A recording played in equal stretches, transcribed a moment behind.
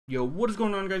Yo, what is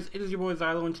going on, guys? It is your boy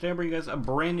Zylo, and today I bring you guys a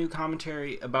brand new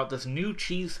commentary about this new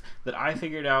cheese that I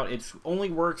figured out. It's only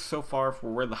works so far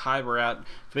for where the hive are at. So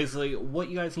basically, what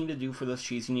you guys need to do for this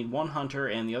cheese, you need one hunter,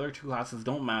 and the other two classes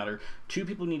don't matter. Two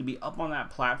people need to be up on that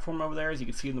platform over there, as you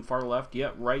can see in the far left.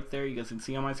 Yep, right there, you guys can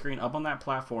see on my screen, up on that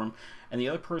platform. And the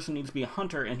other person needs to be a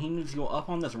hunter, and he needs to go up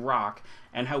on this rock.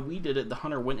 And how we did it, the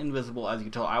hunter went invisible. As you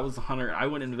can tell, I was the hunter, I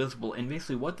went invisible. And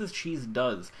basically what this cheese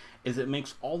does is it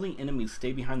makes all the enemies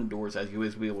stay behind the doors, as you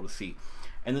guys will be able to see.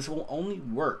 And this will only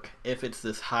work if it's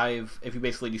this hive, if you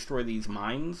basically destroy these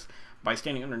mines by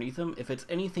standing underneath them. If it's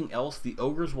anything else, the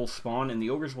ogres will spawn, and the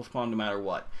ogres will spawn no matter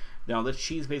what. Now this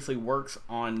cheese basically works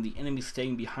on the enemies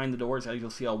staying behind the doors. As you'll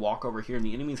see, I'll walk over here and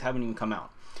the enemies haven't even come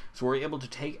out. So we're able to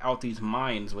take out these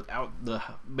mines without the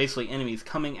basically enemies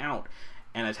coming out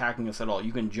and attacking us at all.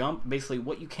 You can jump. Basically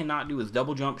what you cannot do is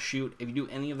double jump, shoot. If you do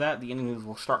any of that, the enemies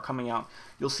will start coming out.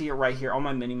 You'll see it right here on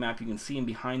my mini map. You can see them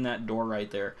behind that door right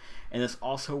there. And this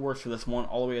also works for this one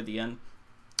all the way at the end.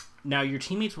 Now your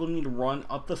teammates will need to run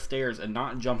up the stairs and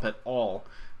not jump at all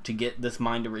to get this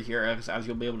mine over here. As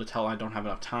you'll be able to tell, I don't have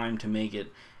enough time to make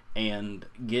it and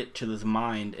get to this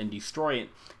mine and destroy it,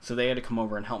 so they had to come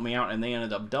over and help me out, and they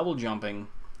ended up double jumping,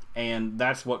 and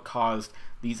that's what caused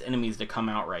these enemies to come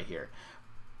out right here.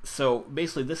 So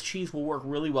basically this cheese will work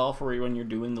really well for you when you're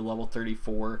doing the level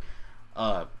 34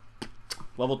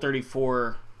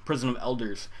 Prison of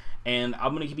Elders. And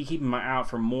I'm going to be keeping my eye out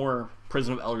for more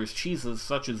Prison of Elders cheeses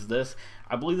such as this.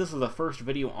 I believe this is the first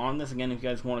video on this. Again, if you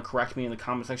guys want to correct me in the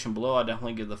comment section below, I'll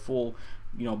definitely give the full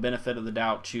benefit of the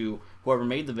doubt to whoever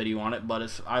made the video on it.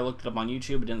 But I looked it up on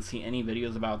YouTube, but didn't see any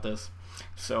videos about this.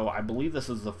 So I believe this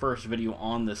is the first video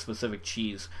on this specific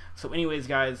cheese. So anyways,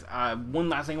 guys, one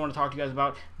last thing I want to talk to you guys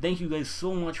about. Thank you guys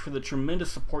so much for the tremendous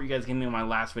support you guys gave me on my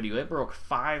last video. It broke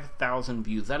 5,000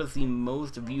 views. That is the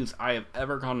most views I have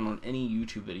ever gotten on any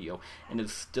YouTube video, and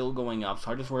it's still going up.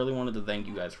 So I just really wanted to thank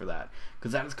you guys for that,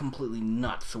 because that is completely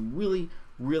nuts. So really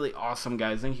awesome,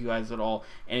 guys. Thank you guys at all.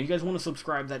 And if you guys want to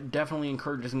subscribe, that definitely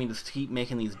encourages me to keep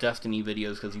making these Destiny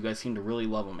videos, because you guys seem to really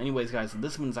love them. Anyways, guys,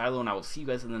 this has been Zylo, and I will see you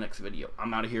guys in the next video.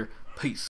 I'm out of here. Peace.